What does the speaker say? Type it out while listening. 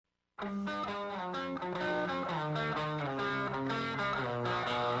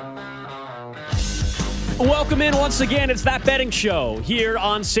Welcome in once again. It's That Betting Show here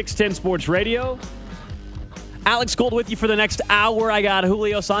on 610 Sports Radio. Alex Gold with you for the next hour. I got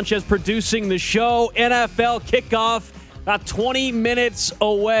Julio Sanchez producing the show. NFL kickoff about 20 minutes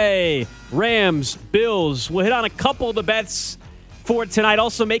away. Rams, Bills. We'll hit on a couple of the bets for tonight.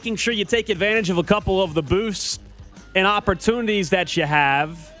 Also making sure you take advantage of a couple of the boosts and opportunities that you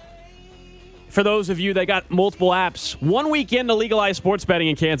have. For those of you that got multiple apps, 1 week in to legalize sports betting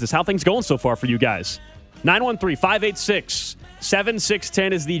in Kansas. How things going so far for you guys?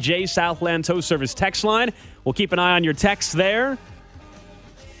 913-586-7610 is the J Southland Tow Service text line. We'll keep an eye on your texts there.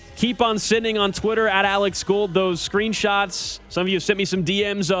 Keep on sending on Twitter at Alex Gold those screenshots. Some of you have sent me some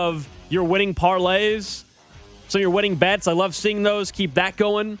DMs of your winning parlays, some of your winning bets. I love seeing those. Keep that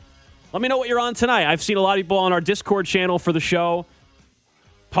going. Let me know what you're on tonight. I've seen a lot of people on our Discord channel for the show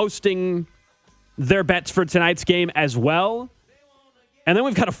posting their bets for tonight's game as well. And then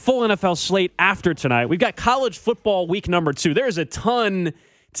we've got a full NFL slate after tonight. We've got college football week number 2. There's a ton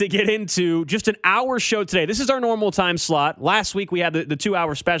to get into. Just an hour show today. This is our normal time slot. Last week we had the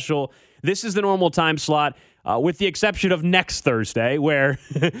 2-hour special. This is the normal time slot, with the exception of next Thursday, where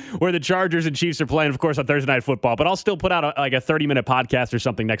the Chargers and Chiefs are playing, of course, on Thursday Night Football. But I'll still put out a 30-minute podcast or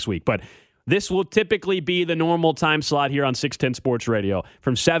something next week. But this will typically be the normal time slot here on 610 Sports Radio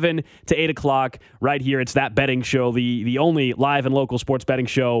from 7 to 8 o'clock right here. It's That Betting Show, the only live and local sports betting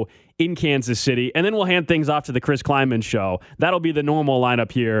show in Kansas City. And then we'll hand things off to the Chris Kleinman Show. That'll be the normal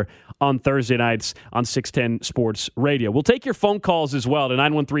lineup here on Thursday nights on 610 Sports Radio. We'll take your phone calls as well to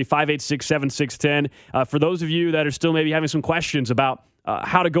 913-586-7610. For those of you that are still maybe having some questions about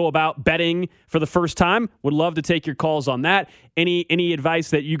how to go about betting for the first time, would love to take your calls on that. Any advice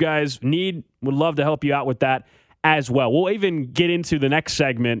that you guys need, would love to help you out with that as well. We'll even get into the next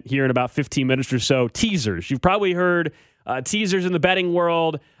segment here in about 15 minutes or so. Teasers. You've probably heard teasers in the betting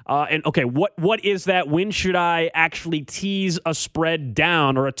world. And okay, what is that? When should I actually tease a spread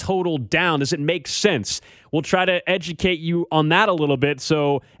down or a total down? Does it make sense? We'll try to educate you on that a little bit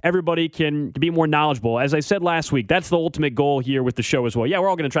so everybody can be more knowledgeable. As I said last week, that's the ultimate goal here with the show as well. Yeah, we're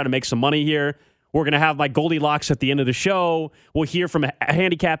all going to try to make some money here. We're going to have my Goldilocks at the end of the show. We'll hear from a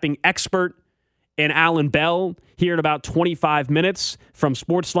handicapping expert in Alan Bell here in about 25 minutes from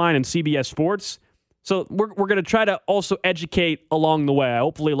Sportsline and CBS Sports. So we're going to try to also educate along the way.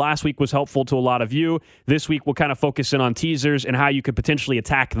 Hopefully last week was helpful to a lot of you. This week we'll kind of focus in on teasers and how you could potentially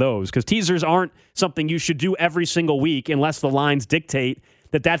attack those, because teasers aren't something you should do every single week unless the lines dictate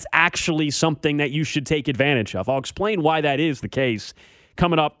that that's actually something that you should take advantage of. I'll explain why that is the case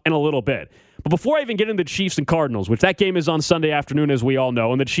coming up in a little bit. But before I even get into the Chiefs and Cardinals, which that game is on Sunday afternoon, as we all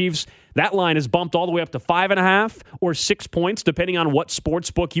know, and the Chiefs, that line is bumped all the way up to 5.5 or 6 points, depending on what sports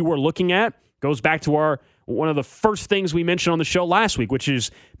book you were looking at. Goes back to one of the first things we mentioned on the show last week, which is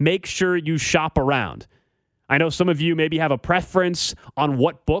make sure you shop around. I know some of you maybe have a preference on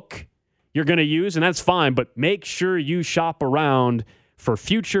what book you're going to use, and that's fine, but make sure you shop around for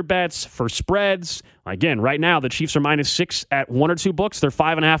future bets, for spreads. Again, right now, the Chiefs are -6 at one or two books. They're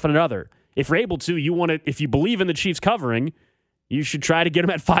 5.5 at another. If you're able to, if you believe in the Chiefs covering, you should try to get them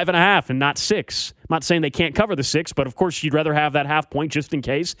at 5.5 and not 6. I'm not saying they can't cover the 6, but of course you'd rather have that half point just in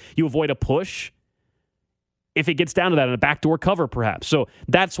case you avoid a push if it gets down to that in a backdoor cover perhaps. So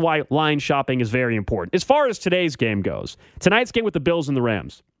that's why line shopping is very important. As far as today's game goes, tonight's game with the Bills and the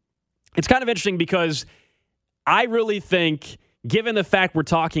Rams, it's kind of interesting because I really think, given the fact we're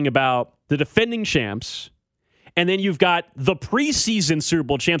talking about the defending champs, and then you've got the preseason Super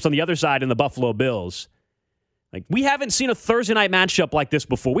Bowl champs on the other side in the Buffalo Bills, like, we haven't seen a Thursday night matchup like this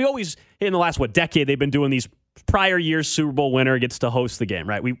before. We always, in the last, decade, they've been doing these prior year's Super Bowl winner gets to host the game,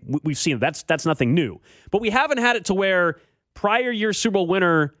 right? We've seen it. That's nothing new. But we haven't had it to where prior year's Super Bowl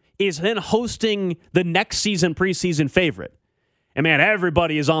winner is then hosting the next season preseason favorite. And, man,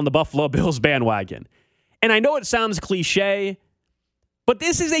 everybody is on the Buffalo Bills bandwagon. And I know it sounds cliche, but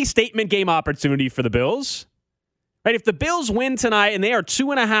this is a statement game opportunity for the Bills. Right? If the Bills win tonight and they are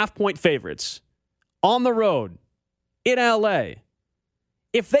 2.5-point favorites on the road in LA,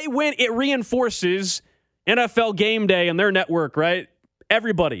 if they win, it reinforces NFL Game Day and their network, right?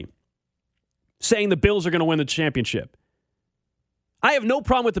 Everybody saying the Bills are going to win the championship. I have no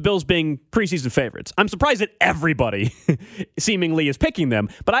problem with the Bills being preseason favorites. I'm surprised that everybody seemingly is picking them,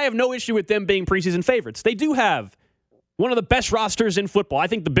 but I have no issue with them being preseason favorites. They do have one of the best rosters in football. I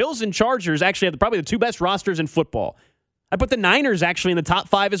think the Bills and Chargers actually have probably the two best rosters in football. I put the Niners actually in the top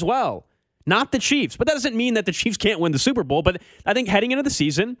 5 as well. Not the Chiefs, but that doesn't mean that the Chiefs can't win the Super Bowl. But I think heading into the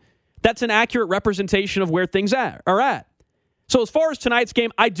season, that's an accurate representation of where things are at. So as far as tonight's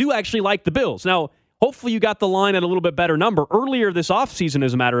game, I do actually like the Bills. Now, hopefully you got the line at a little bit better number. Earlier this offseason,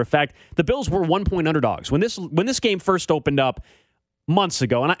 as a matter of fact, the Bills were 1-point underdogs. When this game first opened up months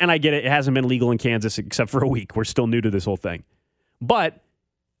ago, and I get it, it hasn't been legal in Kansas except for a week. We're still new to this whole thing. But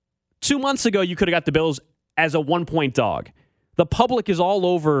 2 months ago, you could have got the Bills as a 1-point dog. The public is all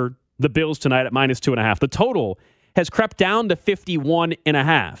over the Bills tonight at -2.5. The total has crept down to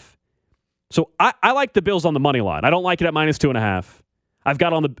 51.5. So I like the Bills on the money line. I don't like it at -2.5. I've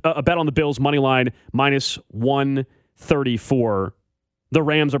got on a bet on the Bills money line -134. The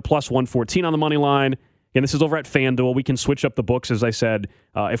Rams are +114 on the money line. And this is over at FanDuel. We can switch up the books, as I said,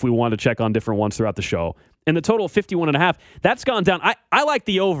 if we want to check on different ones throughout the show. And the total of 51.5, that's gone down. I like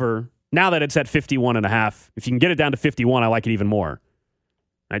the over now that it's at 51.5. If you can get it down to 51, I like it even more.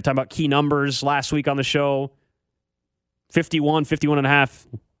 I talked about key numbers last week on the show. 51.5.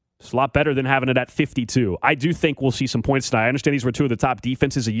 It's a lot better than having it at 52. I do think we'll see some points tonight. I understand these were two of the top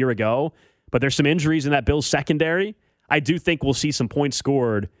defenses a year ago, but there's some injuries in that Bills secondary. I do think we'll see some points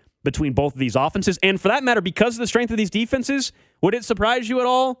scored between both of these offenses. And for that matter, because of the strength of these defenses, would it surprise you at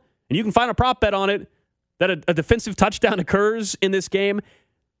all? And you can find a prop bet on it that a defensive touchdown occurs in this game.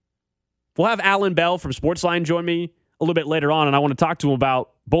 We'll have Alan Bell from Sportsline join me a little bit later on, and I want to talk to him about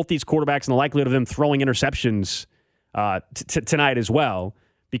both these quarterbacks and the likelihood of them throwing interceptions tonight as well,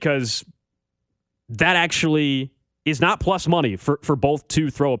 because that actually is not plus money for both to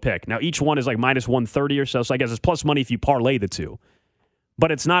throw a pick. Now, each one is like -130 or so I guess it's plus money if you parlay the two.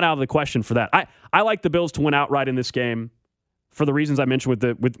 But it's not out of the question for that. I like the Bills to win outright in this game for the reasons I mentioned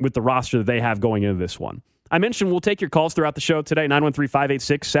with the roster that they have going into this one. I mentioned we'll take your calls throughout the show today,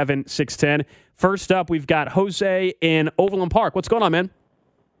 913-586-7610. First up, we've got Jose in Overland Park. What's going on, man?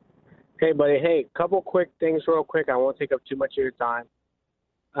 Hey, buddy. Hey, couple quick things real quick. I won't take up too much of your time.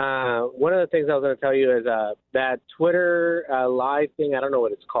 One of the things I was going to tell you is that Twitter live thing. I don't know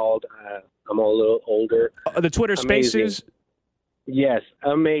what it's called. I'm a little older. The Twitter Spaces? Yes,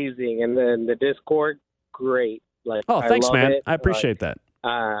 amazing. And then the Discord, great. Like, thanks, man. It. I appreciate that.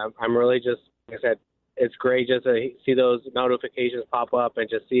 I'm really just, like I said, it's great just to see those notifications pop up and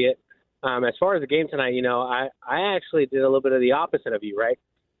just see it. As far as the game tonight, I actually did a little bit of the opposite of you, right?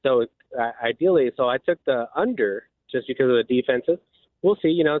 So ideally, I took the under just because of the defenses. We'll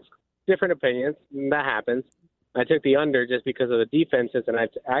see. It's different opinions. That happens. I took the under just because of the defenses, and I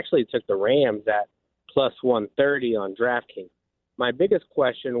actually took the Rams at +130 on DraftKings. My biggest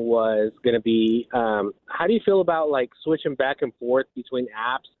question was going to be, how do you feel about, switching back and forth between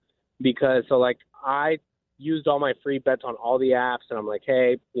apps? Because, I used all my free bets on all the apps, and I'm like,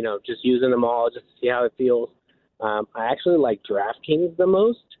 hey, just using them all just to see how it feels. I actually like DraftKings the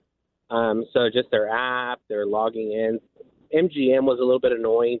most. So just their app, their logging in. MGM was a little bit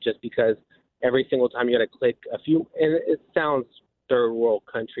annoying just because every single time you had to click a few, and it sounds third world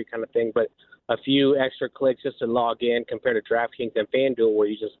country kind of thing, but a few extra clicks just to log in compared to DraftKings and FanDuel where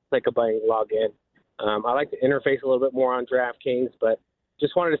you just click a button and log in. I like the interface a little bit more on DraftKings, but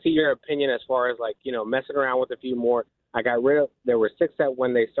just wanted to see your opinion as far as messing around with a few more. I got rid of, there were 6 that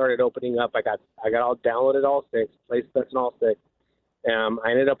when they started opening up, I got all downloaded all 6, placed bets on all 6. I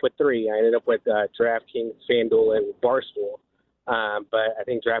ended up with 3. I ended up with DraftKings, FanDuel, and Barstool. But I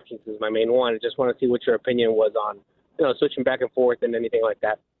think DraftKings is my main one. I just want to see what your opinion was on, switching back and forth and anything like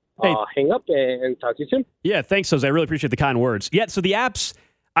that. Hey. Hang up and talk to you soon. Yeah, thanks, Jose. I really appreciate the kind words. Yeah, so the apps,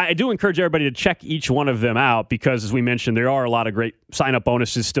 I do encourage everybody to check each one of them out because, as we mentioned, there are a lot of great sign-up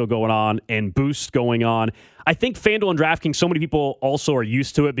bonuses still going on and boosts going on. I think FanDuel and DraftKings, so many people also are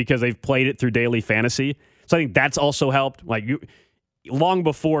used to it because they've played it through daily fantasy. So I think that's also helped. Long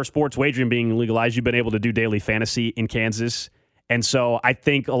before sports wagering being legalized, you've been able to do daily fantasy in Kansas. And so I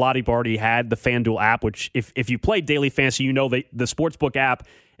think a lot of people already had the FanDuel app, which if you play daily fantasy, the Sportsbook app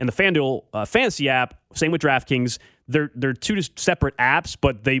and the FanDuel fantasy app, same with DraftKings, they're two separate apps,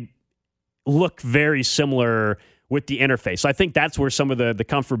 but they look very similar with the interface. So I think that's where some of the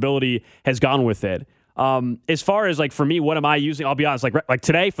comfortability has gone with it. As far as for me, what am I using? I'll be honest, like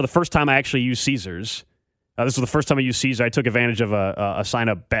today, for the first time, I actually used Caesars. This was the first time I used Caesar. I took advantage of a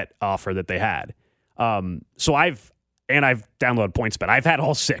sign-up bet offer that they had. So I've downloaded PointsBet. I've had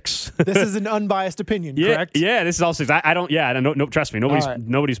all 6. This is an unbiased opinion, correct? Yeah, this is all 6. I don't. Yeah, no. Trust me,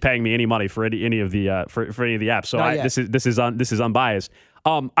 nobody's paying me any money for any of the for any of the apps. So this is unbiased.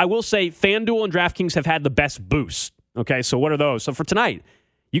 I will say FanDuel and DraftKings have had the best boost. Okay, so what are those? So for tonight,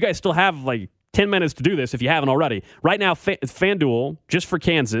 you guys still have 10 minutes to do this if you haven't already. Right now, FanDuel just for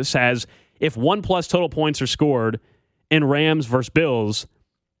Kansas has, if 1+ total points are scored in Rams versus Bills,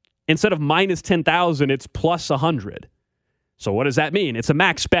 instead of -10,000, it's +100. So what does that mean? It's a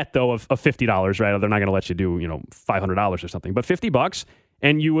max bet, though, of $50, right? They're not going to let you do, $500 or something. But $50,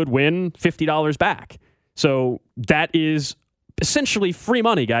 and you would win $50 back. So that is essentially free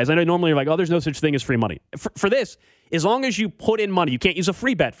money, guys. I know normally you're like, oh, there's no such thing as free money. For this, as long as you put in money, you can't use a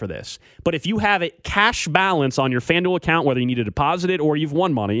free bet for this. But if you have a cash balance on your FanDuel account, whether you need to deposit it or you've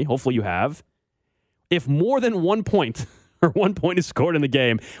won money, hopefully you have, if more than 1 point or 1 point is scored in the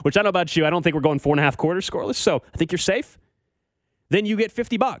game, which I don't know about you, I don't think we're going 4.5 quarters scoreless, so I think you're safe, then you get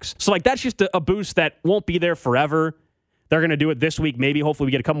 $50. So that's just a boost that won't be there forever. They're going to do it this week, maybe. Hopefully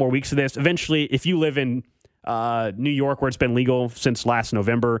we get a couple more weeks of this. Eventually, if you live in New York, where it's been legal since last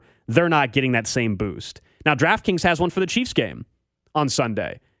November, they're not getting that same boost. Now, DraftKings has one for the Chiefs game on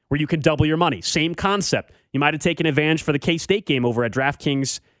Sunday, where you can double your money. Same concept. You might have taken advantage for the K-State game over at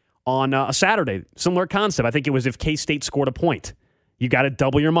DraftKings on a Saturday. Similar concept. I think it was if K-State scored a point. You got to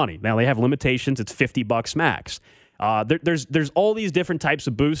double your money. Now, they have limitations. It's $50 max. There's all these different types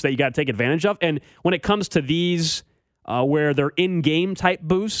of boosts that you got to take advantage of. And when it comes to these where they're in-game type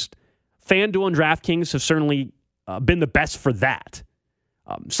boosts, FanDuel and DraftKings have certainly been the best for that.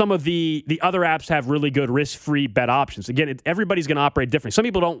 Some of the other apps have really good risk-free bet options. Again, everybody's going to operate differently. Some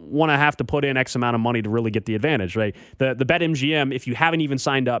people don't want to have to put in X amount of money to really get the advantage, right? The BetMGM, if you haven't even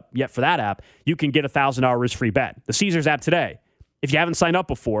signed up yet for that app, you can get a $1,000 risk-free bet. The Caesars app today, if you haven't signed up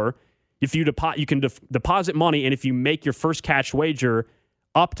before, if you you can deposit money, and if you make your first cash wager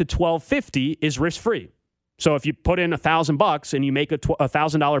up to $1,250 is risk-free. So if you put in $1,000 and you make a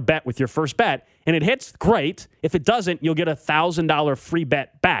 $1,000 bet with your first bet and it hits, great. If it doesn't, you'll get a $1,000 free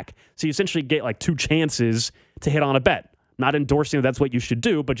bet back. So you essentially get like 2 chances to hit on a bet. Not endorsing that's what you should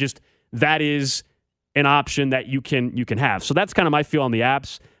do, but just that is an option that you can have. So that's kind of my feel on the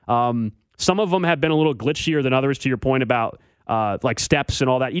apps. Some of them have been a little glitchier than others, to your point about like steps and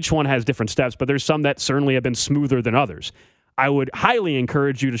all that. Each one has different steps, but there's some that certainly have been smoother than others. I would highly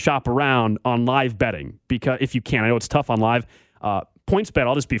encourage you to shop around on live betting, because if you can. I know it's tough on live. PointsBet,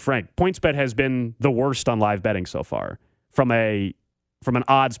 I'll just be frank. PointsBet has been the worst on live betting so far from an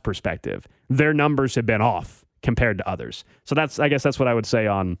odds perspective. Their numbers have been off compared to others. So I guess that's what I would say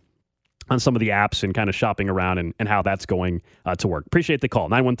on some of the apps and kind of shopping around and how that's going to work. Appreciate the call,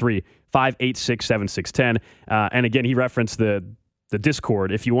 913-586-7610. And again, he referenced the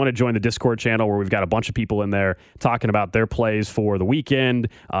Discord. If you want to join the Discord channel, where we've got a bunch of people in there talking about their plays for the weekend,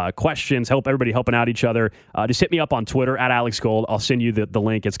 questions, everybody helping out each other, just hit me up on Twitter at Alex Gold. I'll send you the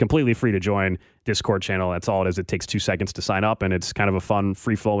link. It's completely free to join Discord channel. That's all it is. It takes 2 seconds to sign up, and it's kind of a fun,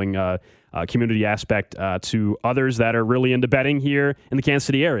 free-flowing community aspect to others that are really into betting here in the Kansas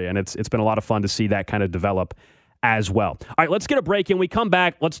City area, and it's been a lot of fun to see that kind of develop as well. All right, let's get a break. And we come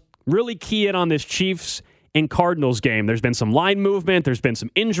back, let's really key in on this Chiefs and Cardinals game. There's been some line movement. There's been some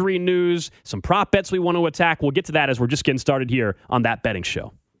injury news, some prop bets we want to attack. We'll get to that as we're just getting started here on That Betting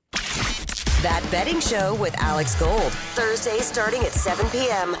Show. That Betting Show with Alex Gold. Thursdays starting at 7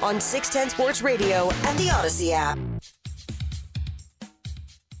 p.m. on 610 Sports Radio and the Odyssey app.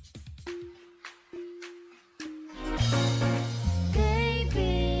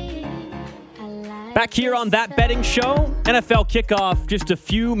 Back here on That Betting Show, NFL kickoff just a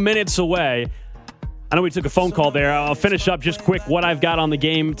few minutes away. I know we took a phone call there. I'll finish up just quick what I've got on the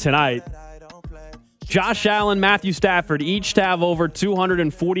game tonight. Josh Allen, Matthew Stafford, each to have over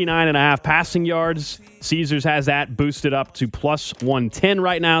 249.5 passing yards. Caesars has that boosted up to plus 110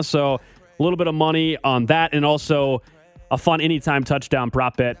 right now, so a little bit of money on that, and also a fun anytime touchdown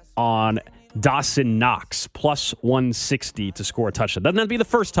prop bet on Dawson Knox, plus 160 to score a touchdown. Doesn't have to be the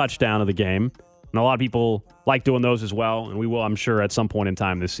first touchdown of the game, and a lot of people like doing those as well, and we will, I'm sure, at some point in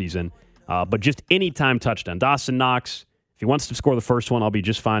time this season. But just anytime touchdown. Dawson Knox, if he wants to score the first one, I'll be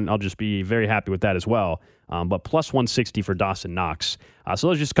just fine. I'll just be very happy with that as well. But plus 160 for Dawson Knox. So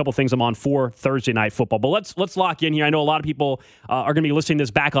those are just a couple things I'm on for Thursday Night Football. But let's lock in here. I know a lot of people are going to be listening to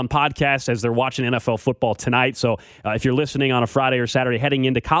this back on podcast as they're watching NFL football tonight. So if you're listening on a Friday or Saturday heading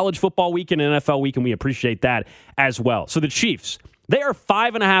into college football weekend and NFL weekend, we appreciate that as well. So the Chiefs, they are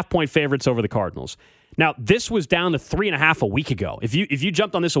 5.5-point favorites over the Cardinals. Now, this was down to 3.5 a week ago. If you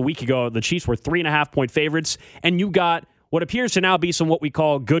jumped on this a week ago, the Chiefs were 3.5-point favorites, and you got what appears to now be some what we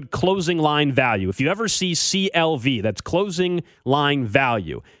call good closing line value. If you ever see CLV, that's closing line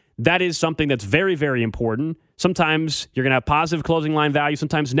value, that is something that's very, very important. Sometimes you're going to have positive closing line value,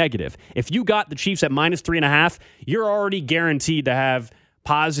 sometimes negative. If you got the Chiefs at minus 3.5, you're already guaranteed to have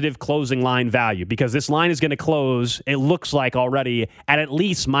positive closing line value, because this line is going to close, it looks like already, at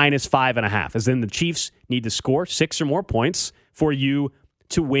least minus 5.5, as in the Chiefs need to score 6 or more points for you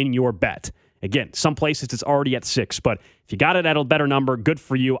to win your bet. Again, some places it's already at 6, but if you got it at a better number, good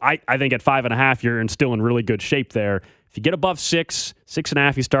for you. I think at 5.5, you're still in really good shape there. If you get above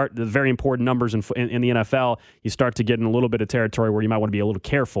 6.5, you start the very important numbers in the NFL. You start to get in a little bit of territory where you might want to be a little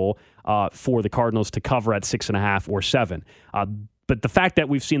careful for the Cardinals to cover at 6.5 or 7. But the fact that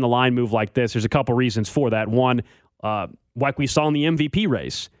we've seen the line move like this, there's a couple reasons for that. One, like we saw in the MVP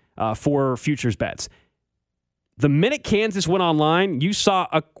race for futures bets. The minute Kansas went online, you saw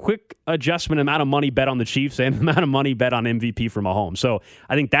a quick adjustment amount of money bet on the Chiefs and the amount of money bet on MVP for Mahomes. So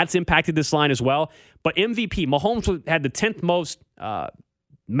I think that's impacted this line as well. But MVP, Mahomes had the 10th most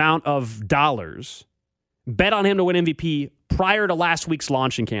amount of dollars bet on him to win MVP prior to last week's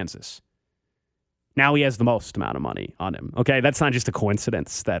launch in Kansas. Now he has the most amount of money on him. Okay, that's not just a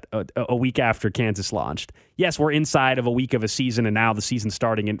coincidence that a week after Kansas launched. Yes, we're inside of a week of a season, and now the season's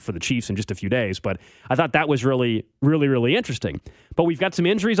starting for the Chiefs in just a few days. But I thought that was really, really, really interesting. But we've got some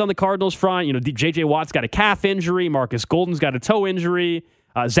injuries on the Cardinals front. You know, J.J. Watt's got a calf injury. Marcus Golden's got a toe injury.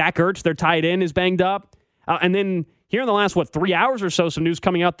 Zach Ertz, their tight end, is banged up. And then here in the last, 3 hours or so, some news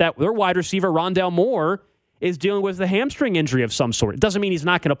coming out that their wide receiver, Rondale Moore, is dealing with a hamstring injury of some sort. It doesn't mean he's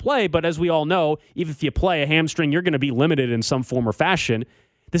not going to play, but as we all know, even if you play a hamstring, you're going to be limited in some form or fashion.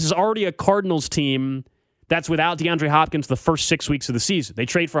 This is already a Cardinals team that's without DeAndre Hopkins the first 6 weeks of the season. They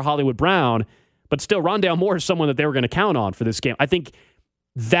trade for Hollywood Brown, but still, Rondale Moore is someone that they were going to count on for this game. I think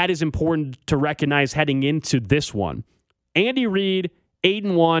that is important to recognize heading into this one. Andy Reid,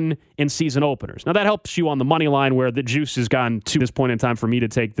 8-1 in season openers. Now, that helps you on the money line where the juice has gone to this point in time for me to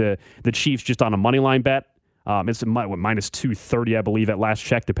take the Chiefs just on a money line bet. It's minus 230, I believe, at last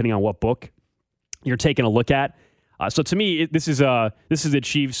check, depending on what book you're taking a look at. So to me, this is a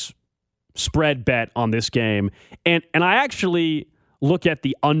Chiefs spread bet on this game, and I actually look at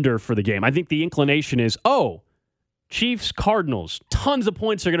the under for the game. I think the inclination is, Chiefs Cardinals, tons of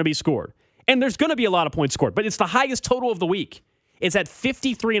points are going to be scored, and there's going to be a lot of points scored, but it's the highest total of the week. It's at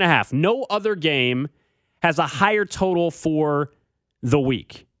 53.5. No other game has a higher total for the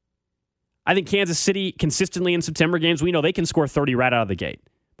week. I think Kansas City consistently in September games, we know they can score 30 right out of the gate.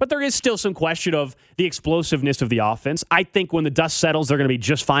 But there is still some question of the explosiveness of the offense. I think when the dust settles, they're going to be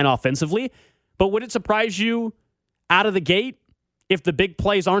just fine offensively. But would it surprise you out of the gate if the big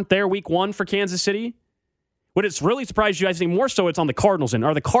plays aren't there week 1 for Kansas City? Would it really surprise you? I think more so it's on the Cardinals end.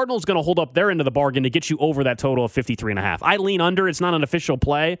 Are the Cardinals going to hold up their end of the bargain to get you over that total of 53.5? I lean under. It's not an official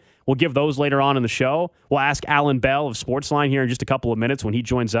play. We'll give those later on in the show. We'll ask Alan Bell of Sportsline here in just a couple of minutes when he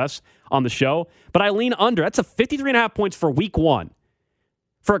joins us on the show. But I lean under. That's a 53.5 points for week 1.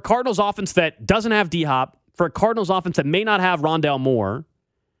 For a Cardinals offense that doesn't have D-Hop, for a Cardinals offense that may not have Rondale Moore,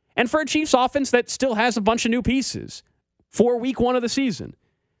 and for a Chiefs offense that still has a bunch of new pieces for week 1 of the season.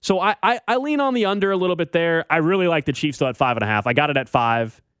 So I lean on the under a little bit there. I really like the Chiefs, though, at 5.5. I got it at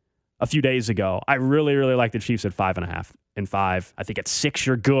 5 a few days ago. I really, really like the Chiefs at 5.5 and 5. I think at 6,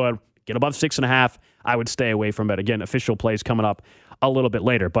 you're good. Get above 6.5, I would stay away from it. Again, official plays coming up a little bit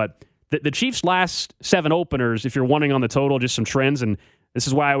later. But the Chiefs' last 7 openers, if you're wondering on the total, just some trends, and this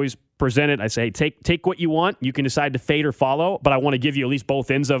is why I always present it. I say, take what you want. You can decide to fade or follow, but I want to give you at least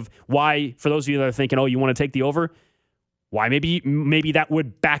both ends of why, for those of you that are thinking, you want to take the over, why maybe that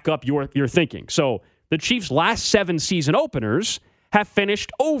would back up your thinking. So the Chiefs' last 7 season openers have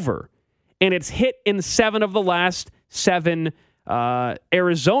finished over, and it's hit in 7 of the last 7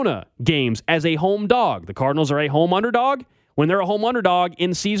 Arizona games as a home dog. The Cardinals are a home underdog. When they're a home underdog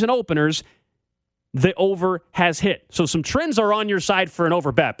in season openers, the over has hit. So some trends are on your side for an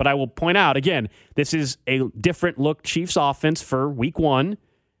over bet, but I will point out, again, this is a different look Chiefs offense for week 1,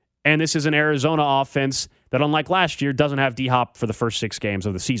 and this is an Arizona offense that, unlike last year, doesn't have D-Hop for the first 6 games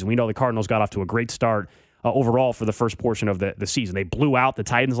of the season. We know the Cardinals got off to a great start overall for the first portion of the season. They blew out the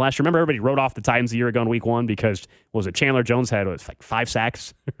Titans last year. Remember, everybody wrote off the Titans a year ago in week 1 because, Chandler Jones had 5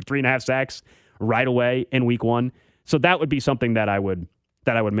 sacks, 3.5 sacks right away in week 1. So that would be something that I would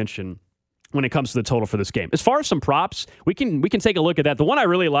mention when it comes to the total for this game. As far as some props, we can take a look at that. The one I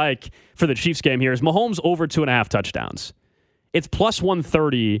really like for the Chiefs game here is Mahomes over 2.5 touchdowns. It's plus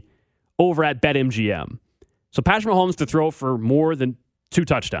 130 over at BetMGM. So Patrick Mahomes to throw for more than 2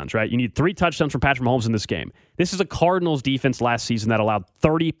 touchdowns, right? You need 3 touchdowns from Patrick Mahomes in this game. This is a Cardinals defense last season that allowed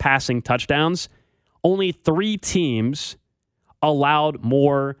 30 passing touchdowns. Only 3 teams allowed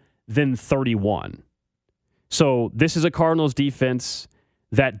more than 31. So this is a Cardinals defense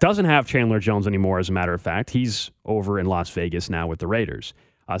that doesn't have Chandler Jones anymore, as a matter of fact. He's over in Las Vegas now with the Raiders.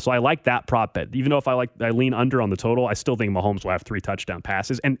 So I like that prop bet. Even though if I lean under on the total, I still think Mahomes will have 3 touchdown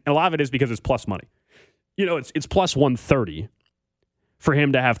passes. And a lot of it is because it's plus money. It's plus 130 for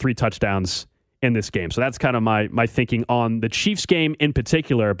him to have 3 touchdowns in this game. So that's kind of my thinking on the Chiefs game in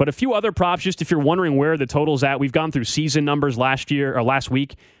particular. But a few other props, just if you're wondering where the total's at. We've gone through season numbers last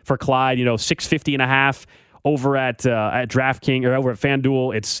week for Clyde, 650.5 Over at DraftKings or over at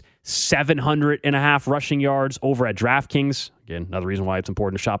FanDuel, it's 700.5 rushing yards. Over at DraftKings, again, another reason why it's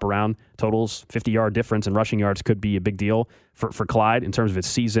important to shop around totals. 50-yard difference in rushing yards could be a big deal for Clyde in terms of his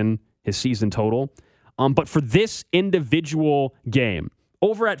season total. But for this individual game,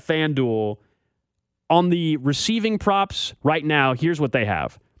 over at FanDuel, on the receiving props right now, here's what they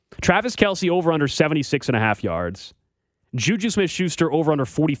have. Travis Kelce over under 76.5 yards. Juju Smith-Schuster over under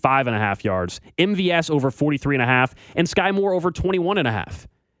 45.5 yards. MVS over 43.5. And Sky Moore over 21.5.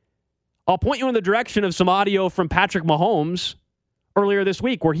 I'll point you in the direction of some audio from Patrick Mahomes earlier this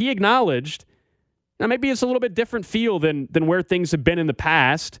week where he acknowledged, now maybe it's a little bit different feel than where things have been in the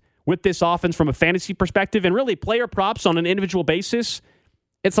past with this offense from a fantasy perspective, and really player props on an individual basis.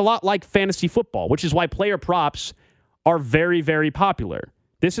 It's a lot like fantasy football, which is why player props are very, very popular.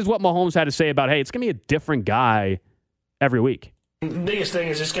 This is what Mahomes had to say about, hey, it's going to be a different guy every week. The biggest thing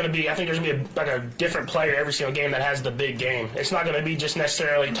is it's going to be, I think there's going to be a different player every single game that has the big game. It's not going to be just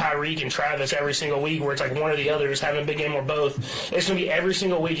necessarily Tyreek and Travis every single week where it's like one or the other is having a big game or both. It's going to be every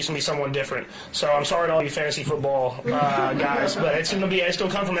single week it's going to be someone different. So I'm sorry to all you fantasy football guys, but it's going to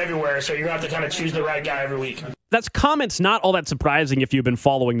come from everywhere, so you're going to have to kind of choose the right guy every week. That's comments not all that surprising if you've been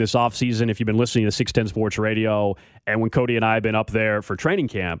following this offseason, if you've been listening to 610 Sports Radio, and when Cody and I have been up there for training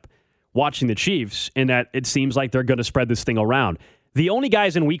camp watching the Chiefs, in that it seems like they're going to spread this thing around. The only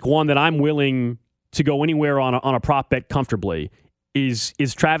guys in week one that I'm willing to go anywhere on a prop bet comfortably is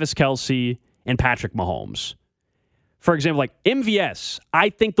Travis Kelce and Patrick Mahomes. For example, like MVS,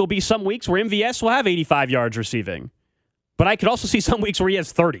 I think there'll be some weeks where MVS will have 85 yards receiving, but I could also see some weeks where he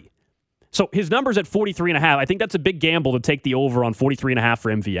has 30. So his number's at 43.5. I think that's a big gamble to take the over on 43.5 for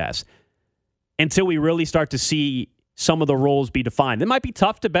MVS until we really start to see some of the roles be defined. It might be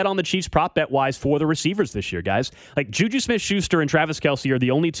tough to bet on the Chiefs prop bet-wise for the receivers this year, guys. Like Juju Smith-Schuster and Travis Kelce are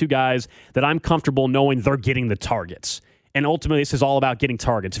the only two guys that I'm comfortable knowing they're getting the targets. And ultimately, this is all about getting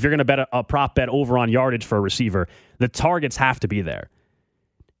targets. If you're going to bet a prop bet over on yardage for a receiver, the targets have to be there.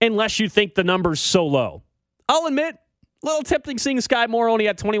 Unless you think the number's so low. I'll admit, a little tempting seeing Sky Moore only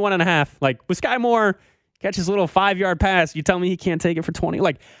at 21.5. Like, with Sky Moore, catches a little 5-yard pass, you tell me he can't take it for 20.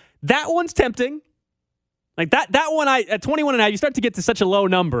 Like, that one's tempting. Like that one, at 21.5, you start to get to such a low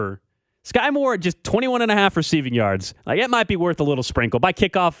number. Sky Moore at just 21.5 receiving yards. Like, it might be worth a little sprinkle. By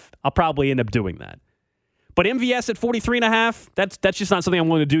kickoff, I'll probably end up doing that. But MVS at 43.5, that's just not something I'm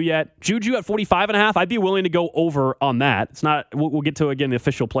willing to do yet. Juju at 45.5, I'd be willing to go over on that. It's not. We'll get to, again, the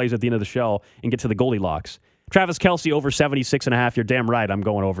official plays at the end of the show and get to the Goldilocks. Travis Kelce over 76.5. You're damn right. I'm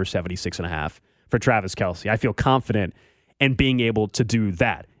going over 76.5 for Travis Kelce. I feel confident in being able to do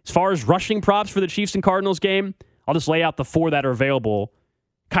that. As far as rushing props for the Chiefs and Cardinals game, I'll just lay out the four that are available.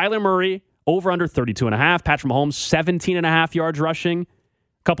 Kyler Murray, over under 32.5. Patrick Mahomes, 17.5 yards rushing.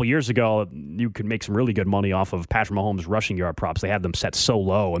 A couple years ago, you could make some really good money off of Patrick Mahomes' rushing yard props. They had them set so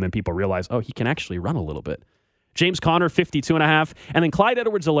low, and then people realized, oh, he can actually run a little bit. James Conner, 52.5. And then Clyde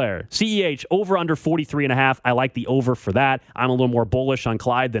Edwards-Helaire, CEH, over under 43.5. I like the over for that. I'm a little more bullish on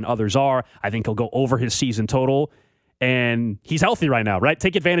Clyde than others are. I think he'll go over his season total. And he's healthy right now, right?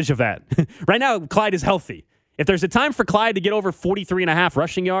 Take advantage of that. Right now, Clyde is healthy. If there's a time for Clyde to get over 43.5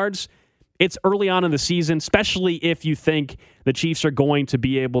 rushing yards, it's early on in the season, especially if you think the Chiefs are going to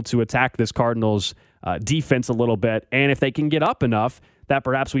be able to attack this Cardinals defense a little bit. And if they can get up enough, that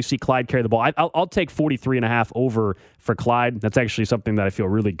perhaps we see Clyde carry the ball. I'll take 43.5 over for Clyde. That's actually something that I feel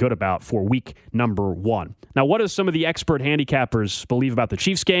really good about for week number 1. Now, what do some of the expert handicappers believe about the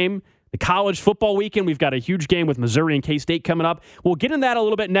Chiefs game? The college football weekend, we've got a huge game with Missouri and K-State coming up. We'll get into that a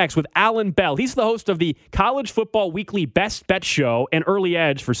little bit next with Alan Bell. He's the host of the College Football Weekly Best Bet Show and Early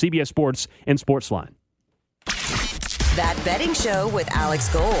Edge for CBS Sports and Sportsline. That Betting Show with Alex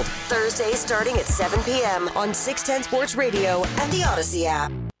Gold. Thursdays starting at 7 p.m. on 610 Sports Radio and the Odyssey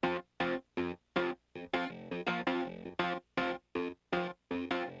app.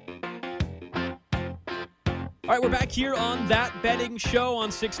 All right, we're back here on That Betting Show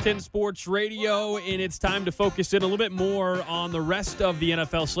on 610 Sports Radio, and it's time to focus in a little bit more on the rest of the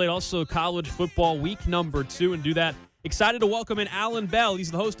NFL slate, also college football week number 2, and do that. Excited to welcome in Alan Bell. He's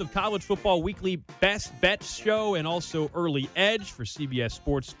the host of College Football Weekly Best Bet Show and also Early Edge for CBS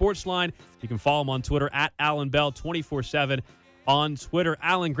Sports Sportsline. You can follow him on Twitter at Alan Bell 24/7 on Twitter.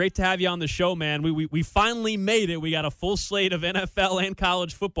 Alan, great to have you on the show, man. We finally made it. We got a full slate of NFL and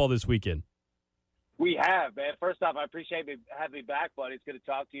college football this weekend. We have, man. First off, I appreciate having me back, buddy. It's good to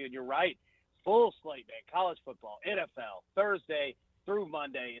talk to you. And you're right. Full slate, man. College football, NFL, Thursday through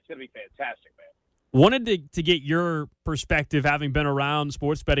Monday. It's going to be fantastic, man. Wanted to get your perspective, having been around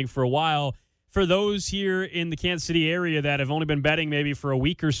sports betting for a while. For those here in the Kansas City area that have only been betting maybe for a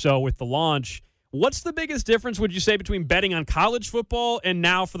week or so with the launch, What's the biggest difference, would you say, between betting on college football and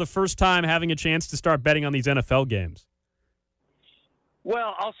now for the first time having a chance to start betting on these NFL games?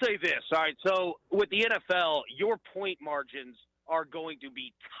 Well, I'll say this. All right, so with the NFL, your point margins are going to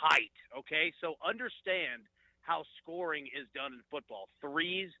be tight, okay? So understand how scoring is done in football,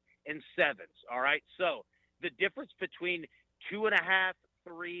 3s and 7s, all right? So the difference between 2.5,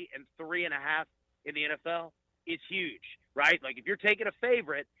 3, and 3.5 in the NFL is huge, right? Like if you're taking a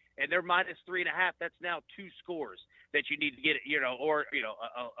favorite and they're minus 3.5, that's now 2 scores that you need to get, or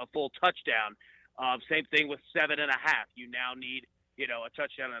a full touchdown. Same thing with 7.5. You now need, a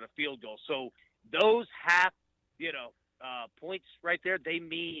touchdown and a field goal. So those half, points right there, they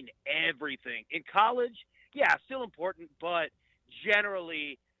mean everything. In college, yeah, still important, but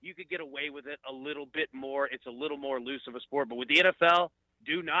generally you could get away with it a little bit more. It's a little more loose of a sport. But with the NFL,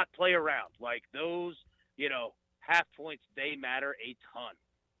 do not play around. Like those, half points, they matter a ton.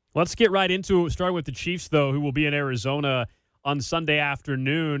 Let's get right into it, starting with the Chiefs, though, who will be in Arizona on Sunday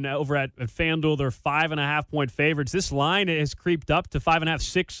afternoon over at FanDuel. They're 5.5-point favorites. This line has creeped up to 5.5,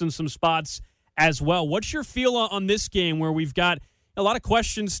 6 in some spots as well. What's your feel on this game where we've got a lot of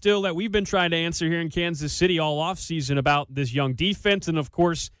questions still that we've been trying to answer here in Kansas City all offseason about this young defense and, of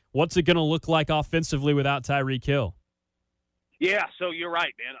course, what's it going to look like offensively without Tyreek Hill? Yeah, so you're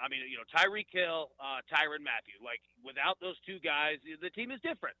right, man. I mean, Tyreek Hill, Tyrann Mathieu, like without those two guys, the team is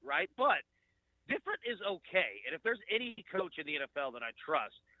different, right? But different is okay. And if there's any coach in the NFL that I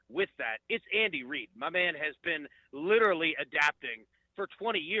trust with that, it's Andy Reid. My man has been literally adapting for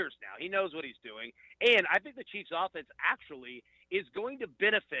 20 years now. He knows what he's doing. And I think the Chiefs offense actually is going to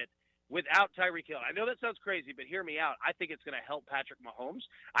benefit without Tyreek Hill. I know that sounds crazy, but hear me out. I think it's going to help Patrick Mahomes.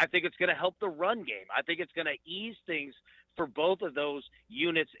 I think it's going to help the run game. I think it's going to ease things for both of those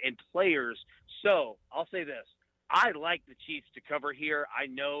units and players. So I'll say this. I like the Chiefs to cover here. I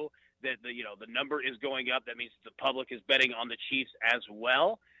know that the number is going up. That means the public is betting on the Chiefs as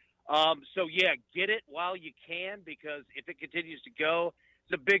well. So yeah, get it while you can, because if it continues to go,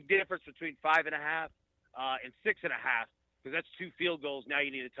 it's a big difference between 5.5 and 6.5, because that's 2 field goals. Now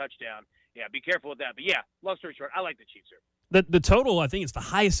you need a touchdown. Yeah, be careful with that. But yeah, long story short, I like the Chiefs here. The total, I think it's the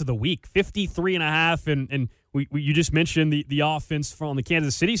highest of the week, 53.5, and you just mentioned the offense from the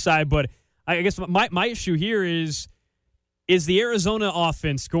Kansas City side, but I guess my issue here is the Arizona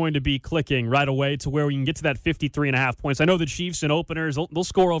offense going to be clicking right away to where we can get to that 53.5 points? I know the Chiefs in openers, they'll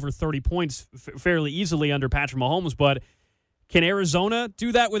score over 30 points fairly easily under Patrick Mahomes, but can Arizona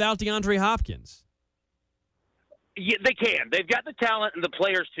do that without DeAndre Hopkins? Yeah, they can. They've got the talent and the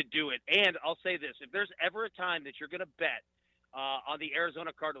players to do it. And I'll say this, if there's ever a time that you're going to bet on the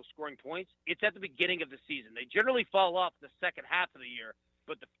Arizona Cardinals scoring points, it's at the beginning of the season. They generally fall off the second half of the year,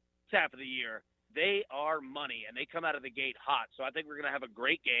 but the first half of the year, they are money, and they come out of the gate hot. So I think we're going to have a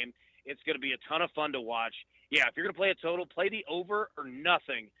great game. It's going to be a ton of fun to watch. Yeah, if you're going to play a total, play the over or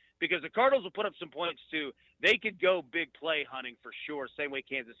nothing, because the Cardinals will put up some points too. They could go big play hunting for sure, same way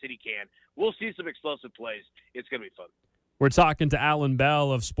Kansas City can. We'll see some explosive plays. It's going to be fun. We're talking to Alan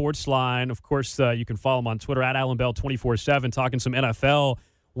Bell of Sportsline. Of course, you can follow him on Twitter at AlanBell247, talking some NFL.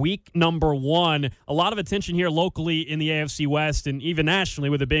 Week number 1. A lot of attention here locally in the AFC West and even nationally,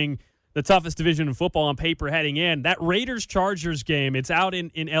 with it being the toughest division in football on paper heading in. That Raiders-Chargers game, it's out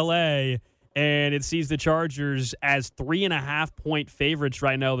in L.A., and it sees the Chargers as 3.5-point favorites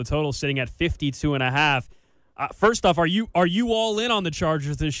right now. The total sitting at 52.5. First off, are you all in on the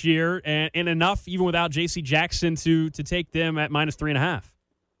Chargers this year, and enough even without J.C. Jackson to take them at minus 3.5?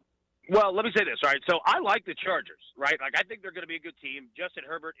 Well, let me say this, all right? So I like the Chargers, right? Like, I think they're going to be a good team. Justin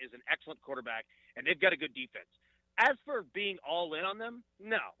Herbert is an excellent quarterback, and they've got a good defense. As for being all in on them,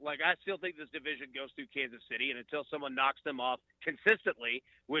 no. Like, I still think this division goes through Kansas City, and until someone knocks them off consistently,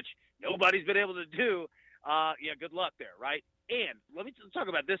 which nobody's been able to do, good luck there, right? And let's talk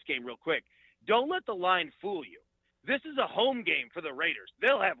about this game real quick. Don't let the line fool you. This is a home game for the Raiders.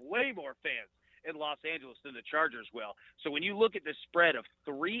 They'll have way more fans in Los Angeles than the Chargers will. So when you look at the spread of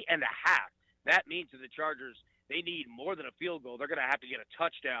 3.5, that means to the Chargers they need more than a field goal. They're going to have to get a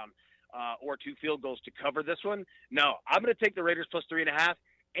touchdown or 2 field goals to cover this one. No, I'm going to take the Raiders plus 3.5.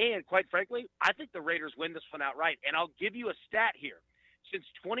 And quite frankly, I think the Raiders win this one outright. And I'll give you a stat here. Since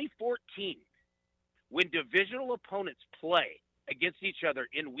 2014, when divisional opponents play against each other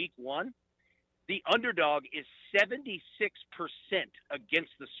in week 1, the underdog is 76%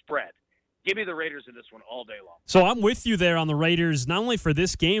 against the spread. Give me the Raiders in this one all day long. So I'm with you there on the Raiders, not only for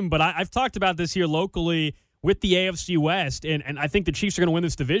this game, but I've talked about this here locally with the AFC West, and I think the Chiefs are going to win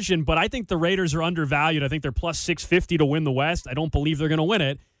this division, but I think the Raiders are undervalued. I think they're plus 650 to win the West. I don't believe they're going to win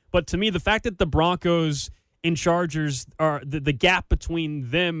it. But to me, the fact that the Broncos and Chargers are the gap between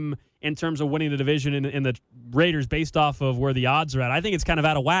them in terms of winning the division in the Raiders based off of where the odds are at. I think it's kind of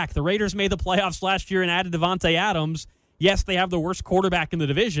out of whack. The Raiders made the playoffs last year and added Devontae Adams. Yes, they have the worst quarterback in the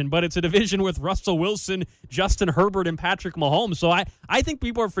division, but it's a division with Russell Wilson, Justin Herbert, and Patrick Mahomes. So I think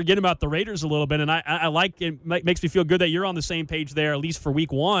people are forgetting about the Raiders a little bit, and I like it. Makes me feel good that you're on the same page there, at least for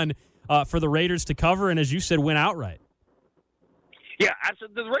week one, for the Raiders to cover and, as you said, win outright. Yeah,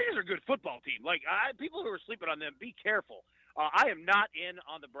 absolutely. The Raiders are a good football team. People who are sleeping on them, be careful. I am not in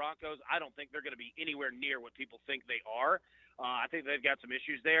on the Broncos. I don't think they're going to be anywhere near what people think they are. I think they've got some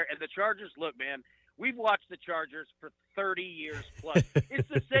issues there. And the Chargers, look, man, we've watched the Chargers for 30 years plus. It's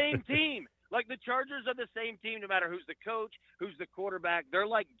the same team. The Chargers are the same team no matter who's the coach, who's the quarterback. They're,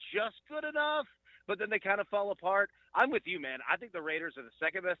 just good enough, but then they kind of fall apart. I'm with you, man. I think the Raiders are the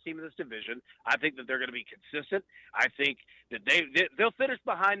second-best team in this division. I think that they're going to be consistent. I think that they'll finish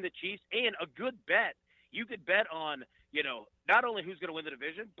behind the Chiefs. And a good bet, you could bet on, not only who's going to win the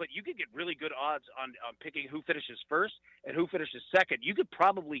division, but you could get really good odds on picking who finishes first and who finishes second. You could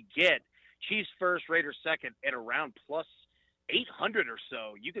probably get Chiefs first, Raiders second at around plus 800 or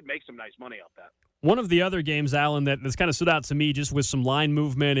so. You could make some nice money off that. One of the other games, Alan, that's kind of stood out to me just with some line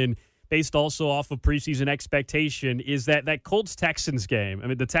movement and based also off of preseason expectation is that Colts-Texans game. I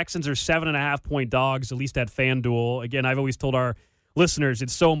mean, the Texans are 7.5-point dogs, at least at FanDuel. Again, I've always told our listeners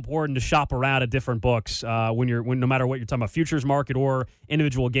it's so important to shop around at different books when no matter what you're talking about, futures market or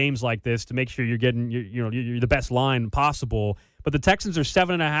individual games like this, to make sure you're getting you're the best line possible. But the Texans are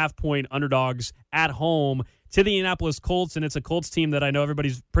 7.5-point underdogs at home to the Indianapolis Colts, and it's a Colts team that I know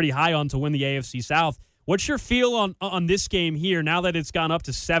everybody's pretty high on to win the AFC South. What's your feel on this game here now that it's gone up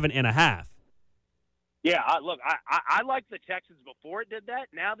to 7.5? Yeah, I liked the Texans before it did that.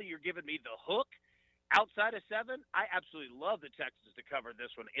 Now that you're giving me the hook outside of 7, I absolutely love the Texans to cover this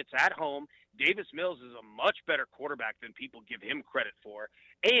one. It's at home. Davis Mills is a much better quarterback than people give him credit for.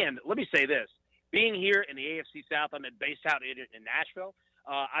 And let me say this. Being here in the AFC South, I'm based out in Nashville.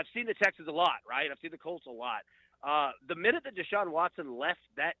 I've seen the Texans a lot, right? I've seen the Colts a lot. The minute that Deshaun Watson left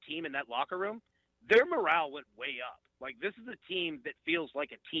that team in that locker room, their morale went way up. This is a team that feels like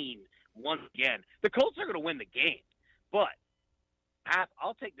a team once again. The Colts are going to win the game, but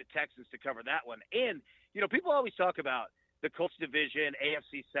I'll take the Texans to cover that one. And, people always talk about the Colts division,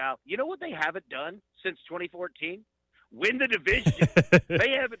 AFC South. You know what they haven't done since 2014? Win the division.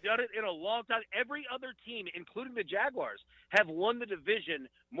 They haven't done it in a long time. Every other team, including the Jaguars, have won the division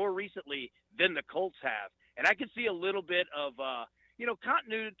more recently than the Colts have. And I can see a little bit of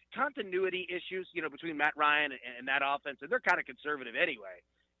continuity issues, between Matt Ryan and that offense, and they're kind of conservative anyway.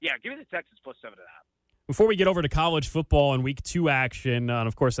 Yeah, give me the Texans plus 7.5. Before we get over to college football and Week 2 action, and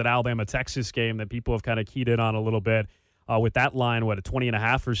of course that Alabama-Texas game that people have kind of keyed in on a little bit with that line, at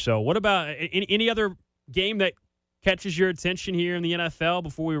 20.5 or so. What about any other game that catches your attention here in the NFL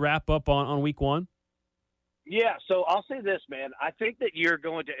before we wrap up on Week 1? Yeah, so I'll say this, man. I think that you're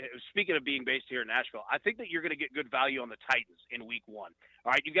going to, speaking of being based here in Nashville, I think that you're going to get good value on the Titans in Week 1.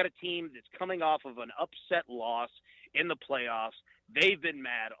 All right, you've got a team that's coming off of an upset loss in the playoffs. They've been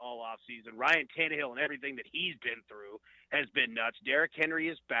mad all offseason. Ryan Tannehill and everything that he's been through has been nuts. Derrick Henry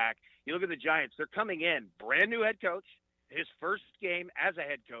is back. You look at the Giants, they're coming in, brand new head coach, his first game as a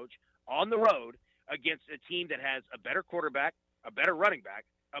head coach on the road against a team that has a better quarterback, a better running back,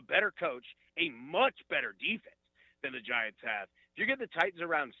 a better coach, a much better defense than the Giants have. If you get the Titans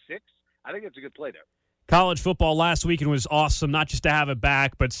around 6, I think that's a good play there. College football last weekend was awesome, not just to have it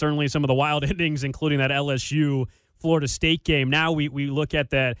back, but certainly some of the wild endings, including that LSU-Florida State game. Now we look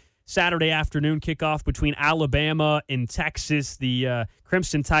at that Saturday afternoon kickoff between Alabama and Texas. The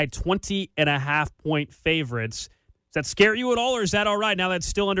Crimson Tide 20.5-point favorites. Does that scare you at all, or is that all right now that's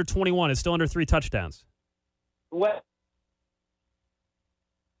still under 21? It's still under 3 touchdowns. Well,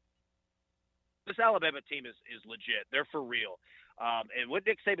 this Alabama team is legit. They're for real. And what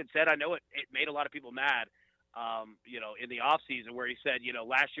Nick Saban said, I know it made a lot of people mad, in the offseason where he said,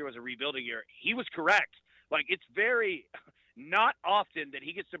 last year was a rebuilding year. He was correct. It's very not often that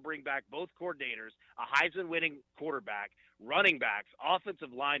he gets to bring back both coordinators, a Heisman-winning quarterback, running backs,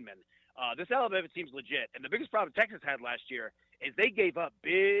 offensive linemen. This Alabama team's legit. And the biggest problem Texas had last year is they gave up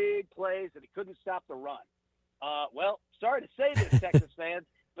big plays and they couldn't stop the run. Well, sorry to say this, Texas fans,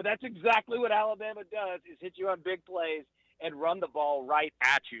 but that's exactly what Alabama does, is hit you on big plays and run the ball right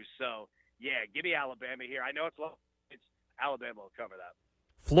at you. So, yeah, give me Alabama here. I know it's Alabama will cover that.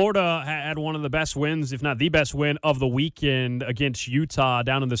 Florida had one of the best wins, if not the best win of the weekend against Utah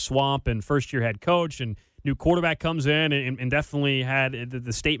down in the Swamp, and first-year head coach and new quarterback comes in and definitely had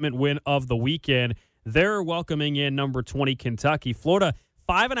the statement win of the weekend. They're welcoming in number 20 Kentucky. Florida,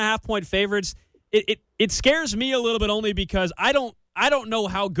 5.5-point favorites. It scares me a little bit only because I don't I don't know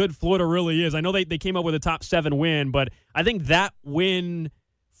how good Florida really is. I know they came up with a top 7 win, but I think that win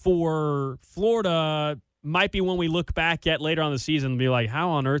for Florida might be one we look back at later on the season and be like, how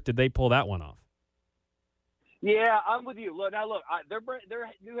on earth did they pull that one off? Yeah, I'm with you. Look, their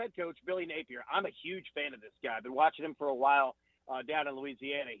new head coach, Billy Napier, I'm a huge fan of this guy. I've been watching him for a while down in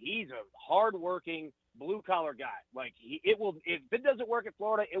Louisiana. He's a hard-working, blue-collar guy. Like, if it doesn't work at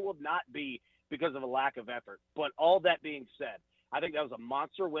Florida, it will not be because of a lack of effort. But all that being said, I think that was a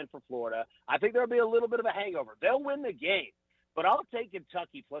monster win for Florida. I think there'll be a little bit of a hangover. They'll win the game, but I'll take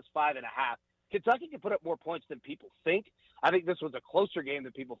Kentucky plus 5.5. Kentucky can put up more points than people think. I think this was a closer game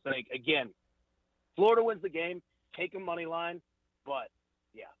than people think. Again, Florida wins the game, take a money line, but,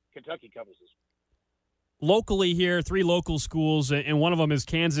 yeah, Kentucky covers this. Locally here, 3 local schools, and one of them is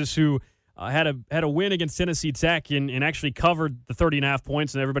Kansas, who had a win against Tennessee Tech and actually covered the 30.5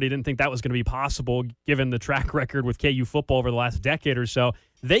 points, and everybody didn't think that was going to be possible given the track record with KU football over the last decade or so.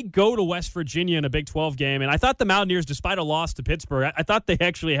 They go to West Virginia in a Big 12 game, and I thought the Mountaineers, despite a loss to Pittsburgh, I thought they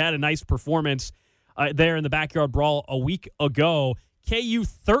actually had a nice performance there in the Backyard Brawl a week ago. KU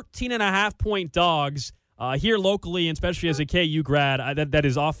 13.5-point dogs. Here locally, and especially as a KU grad, that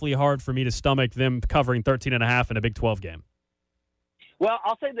is awfully hard for me to stomach them covering 13.5 in a Big 12 game. Well,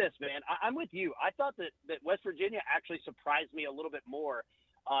 I'll say this, man. I'm with you. I thought that West Virginia actually surprised me a little bit more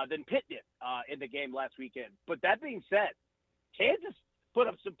than Pitt did in the game last weekend. But that being said, Kansas put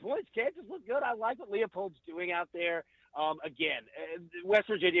up some points. Kansas looked good. I like what Leopold's doing out there. Again, West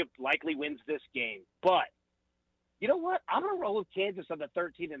Virginia likely wins this game. But you know what? I'm going to roll with Kansas on the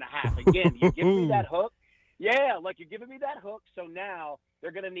 13.5. Again, you're giving me that hook. Yeah, like you're giving me that hook. So now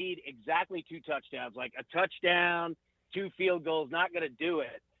they're going to need exactly 2 touchdowns, like a touchdown, 2 field goals, not going to do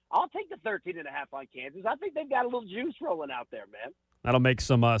it. I'll take the 13.5 on Kansas. I think they've got a little juice rolling out there, man. That'll make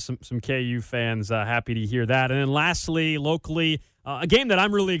some KU fans happy to hear that. And then lastly, locally, a game that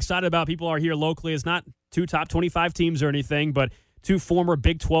I'm really excited about. People are here locally. It's not 2 top 25 teams or anything, but 2 former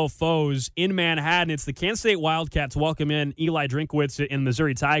Big 12 foes in Manhattan. It's the Kansas State Wildcats welcome in Eli Drinkwitz and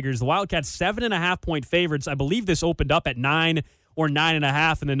Missouri Tigers. The Wildcats 7.5-point favorites. I believe this opened up at 9 or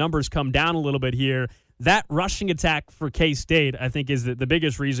 9.5, and the numbers come down a little bit here. That rushing attack for K-State, I think, is the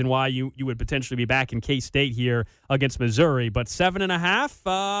biggest reason why you would potentially be back in K-State here against Missouri. But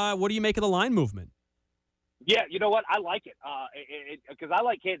 7.5, what do you make of the line movement? Yeah, you know what? I like it because I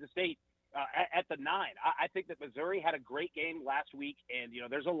like Kansas State at the 9. I think that Missouri had a great game last week, and,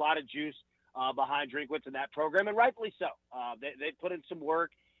 there's a lot of juice behind Drinkwitz in that program, and rightfully so. They put in some work,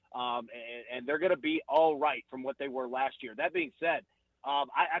 and they're going to be all right from what they were last year. That being said,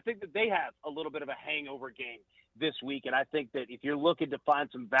 I think that they have a little bit of a hangover game this week, and I think that if you're looking to find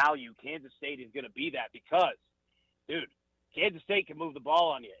some value, Kansas State is going to be that because, dude, Kansas State can move the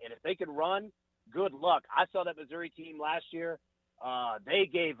ball on you, and if they can run, good luck. I saw that Missouri team last year. They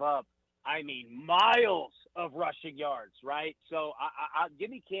gave up, miles of rushing yards, right? So I'll give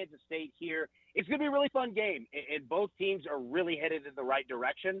me Kansas State here. It's going to be a really fun game, and both teams are really headed in the right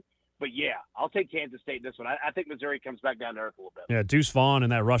direction. But, yeah, I'll take Kansas State in this one. I think Missouri comes back down to earth a little bit. Yeah, Deuce Vaughn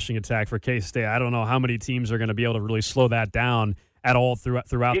and that rushing attack for K-State. I don't know how many teams are going to be able to really slow that down at all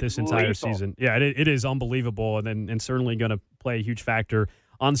throughout this entire lethal. season. Yeah, it is unbelievable and certainly going to play a huge factor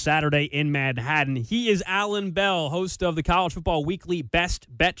on Saturday in Manhattan. He is Alan Bell, host of the College Football Weekly Best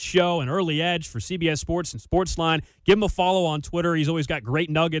Bet Show and Early Edge for CBS Sports and Sportsline. Give him a follow on Twitter. He's always got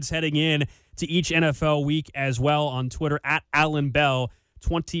great nuggets heading in to each NFL week as well on Twitter at Alan Bell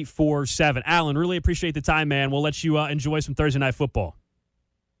 24/7. Alan, really appreciate the time, man. We'll let you enjoy some Thursday Night Football.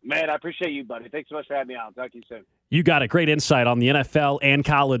 Man, I appreciate you, buddy. Thanks so much for having me on. I'll talk to you soon. You got a great insight on the NFL and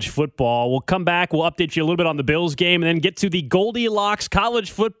college football. We'll come back. We'll update you a little bit on the Bills game and then get to the Goldilocks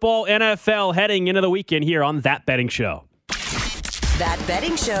college football NFL heading into the weekend here on That Betting Show. That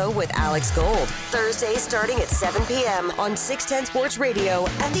Betting Show with Alex Gold. Thursdays starting at 7 p.m. on 610 Sports Radio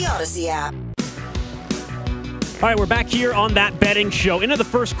and the Odyssey app. All right, we're back here on That Betting Show. Into the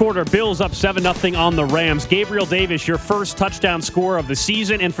first quarter, Bills up 7-0 on the Rams. Gabriel Davis, your first touchdown scorer of the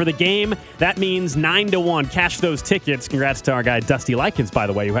season. And for the game, that means 9-1. Cash those tickets. Congrats to our guy, Dusty Likens, by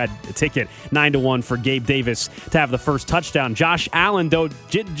the way, who had a ticket 9-1 for Gabe Davis to have the first touchdown. Josh Allen, though,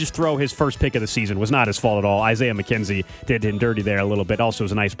 didn't just throw his first pick of the season. Was not his fault at all. Isaiah McKenzie did him dirty there a little bit. Also,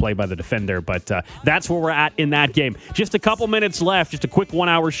 was a nice play by the defender. But that's where we're at in that game. Just a couple minutes left. Just a quick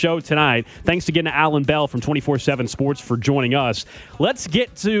 1-hour show tonight. Thanks again to Alan Bell from 24/7 Sports for joining us. Let's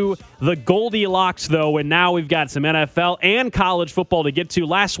get to the Goldilocks, though, and now we've got some NFL and college football to get to.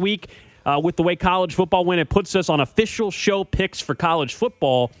 Last week, with the way college football went, it puts us on official show picks for college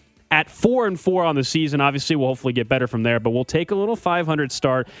football. at 4-4 on the season. Obviously, we'll hopefully get better from there, but we'll take a little 500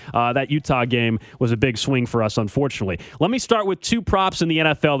 start. That Utah game was a big swing for us, unfortunately. Let me start with two props in the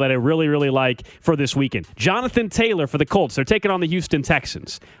NFL that I really, really like for this weekend. Jonathan Taylor for the Colts. They're taking on the Houston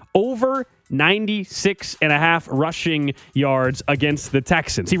Texans. Over 96.5 rushing yards against the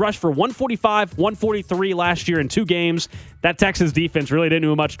Texans. He rushed for 145, 143 last year in 2 games. That Texans defense really didn't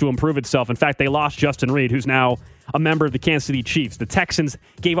do much to improve itself. In fact, they lost Justin Reed, who's now a member of the Kansas City Chiefs. The Texans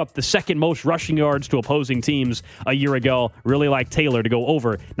gave up the second most rushing yards to opposing teams a year ago. Really like Taylor to go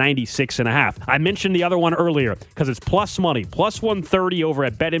over 96.5. I mentioned the other one earlier because it's plus money, plus 130 over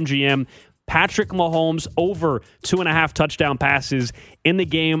at BetMGM. Patrick Mahomes over 2.5 touchdown passes in the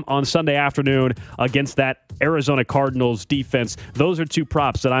game on Sunday afternoon against that Arizona Cardinals defense. Those are two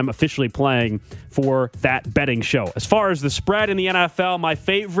props that I'm officially playing for that betting show. As far as the spread in the NFL, my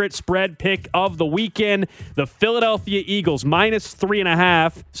favorite spread pick of the weekend, the Philadelphia Eagles, minus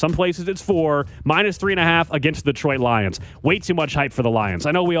 3.5. Some places it's 4, minus 3.5 against the Detroit Lions. Way too much hype for the Lions.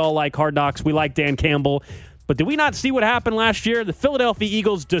 I know we all like Hard Knocks. We like Dan Campbell. But did we not see what happened last year? The Philadelphia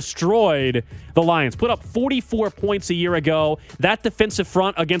Eagles destroyed the Lions, put up 44 points a year ago. That defensive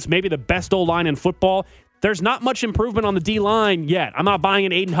front against maybe the best O-line in football, there's not much improvement on the D-line yet. I'm not buying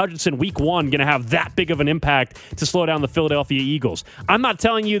an Aiden Hutchinson week 1 going to have that big of an impact to slow down the Philadelphia Eagles. I'm not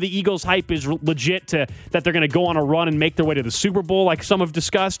telling you the Eagles hype is legit that they're going to go on a run and make their way to the Super Bowl like some have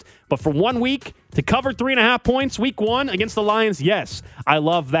discussed. But for 1 week to cover 3.5 points week 1 against the Lions, yes, I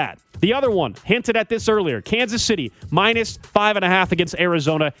love that. The other one, hinted at this earlier, Kansas City, minus 5.5 against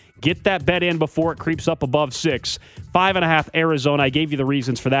Arizona. Get that bet in before it creeps up above 6. 5.5 Arizona. I gave you the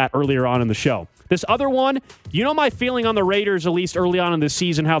reasons for that earlier on in the show. This other one, you know my feeling on the Raiders, at least early on in this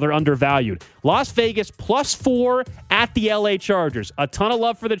season, how they're undervalued. Las Vegas, plus 4 at the LA Chargers. A ton of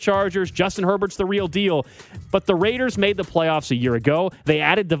love for the Chargers. Justin Herbert's the real deal. But the Raiders made the playoffs a year ago. They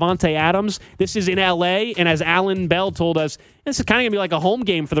added Devontae Adams. This is in LA, and as Alan Bell told us, this is kind of going to be like a home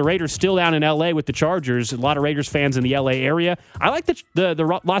game for the Raiders still down in LA with the Chargers. A lot of Raiders fans in the LA area. I like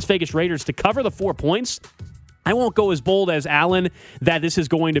the Las Vegas Raiders to cover the 4 points. I won't go as bold as Allen that this is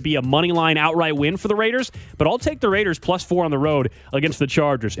going to be a moneyline outright win for the Raiders, but I'll take the Raiders plus 4 on the road against the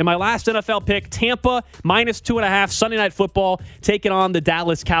Chargers. In my last NFL pick, Tampa minus 2.5, Sunday Night Football, taking on the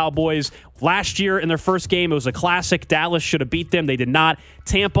Dallas Cowboys. Last year in their first game, it was a classic. Dallas should have beat them. They did not.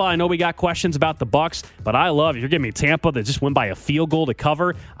 Tampa, I know we got questions about the Bucs, but I love it. You're giving me Tampa that just win by a field goal to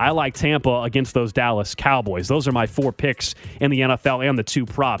cover. I like Tampa against those Dallas Cowboys. Those are my 4 picks in the NFL and the 2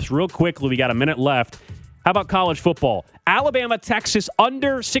 props. Real quickly, we got a minute left. How about college football? Alabama, Texas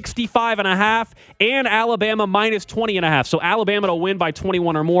under 65.5 and Alabama minus 20.5. So Alabama to win by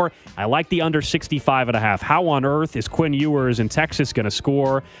 21 or more. I like the under 65.5. How on earth is Quinn Ewers in Texas going to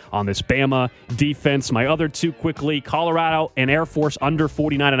score on this Bama defense? My other 2 quickly, Colorado and Air Force under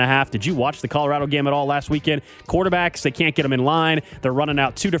 49.5. Did you watch the Colorado game at all last weekend? Quarterbacks, they can't get them in line. They're running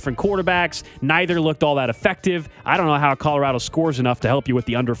out 2 different quarterbacks. Neither looked all that effective. I don't know how Colorado scores enough to help you with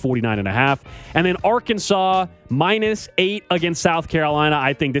the under 49.5. And then Arkansas minus 8 against South Carolina.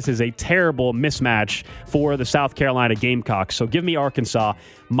 I think this is a terrible mismatch for the South Carolina Gamecocks. So give me Arkansas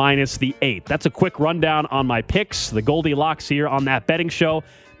minus the 8. That's a quick rundown on my picks, the Goldilocks here on That Betting Show.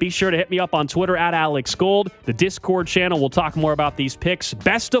 Be sure to hit me up on Twitter at Alex Gold, the Discord channel. We'll talk more about these picks.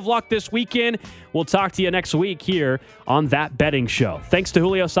 Best of luck this weekend. We'll talk to you next week here on That Betting Show. Thanks to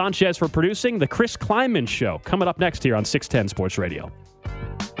Julio Sanchez for producing the Chris Kleinman Show. Coming up next here on 610 Sports Radio.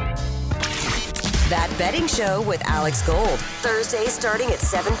 That Betting Show with Alex Gold. Thursdays starting at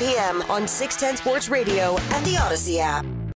 7 p.m. on 610 Sports Radio and the Odyssey app.